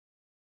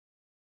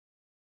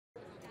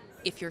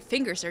If your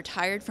fingers are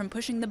tired from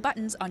pushing the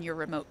buttons on your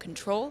remote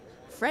control,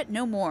 fret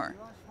no more.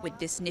 With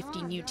this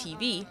nifty new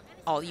TV,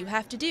 all you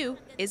have to do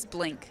is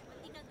blink.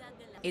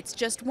 It's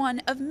just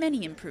one of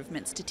many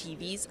improvements to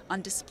TVs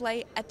on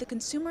display at the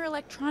Consumer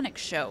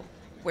Electronics Show,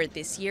 where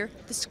this year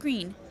the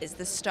screen is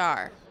the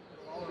star.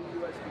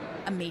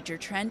 A major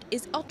trend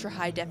is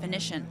ultra-high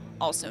definition,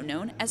 also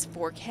known as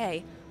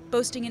 4K,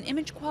 boasting an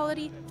image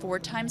quality 4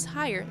 times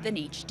higher than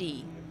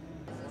HD.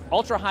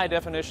 Ultra high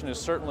definition is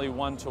certainly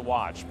one to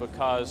watch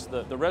because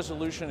the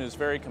resolution is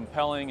very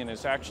compelling and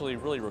is actually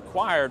really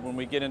required when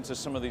we get into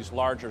some of these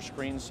larger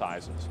screen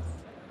sizes.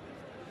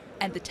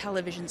 And the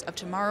televisions of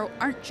tomorrow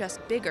aren't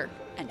just bigger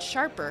and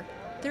sharper,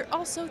 they're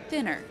also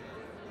thinner.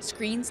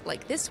 Screens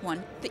like this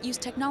one that use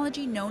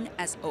technology known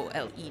as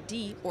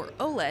OLED or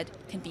OLED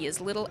can be as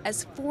little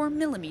as 4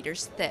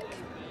 millimeters thick.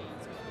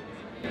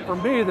 For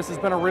me, this has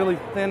been a really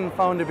thin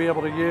phone to be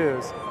able to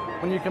use.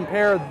 When you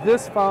compare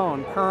this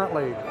phone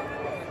currently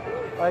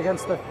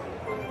against the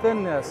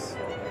thinness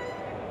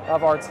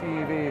of our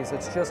TVs,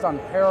 it's just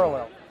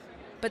unparalleled.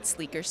 But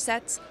sleeker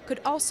sets could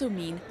also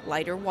mean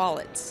lighter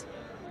wallets.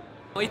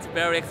 It's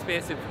very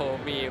expensive for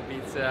me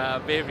with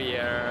baby.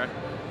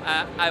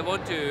 I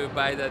want to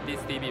buy this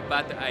TV,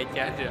 but I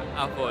can't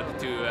afford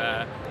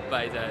to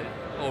buy the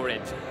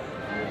orange.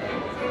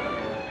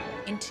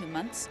 In 2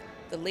 months,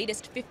 the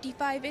latest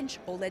 55-inch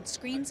OLED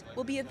screens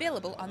will be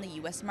available on the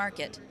US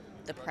market.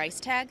 The price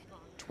tag,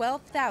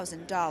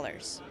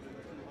 $12,000.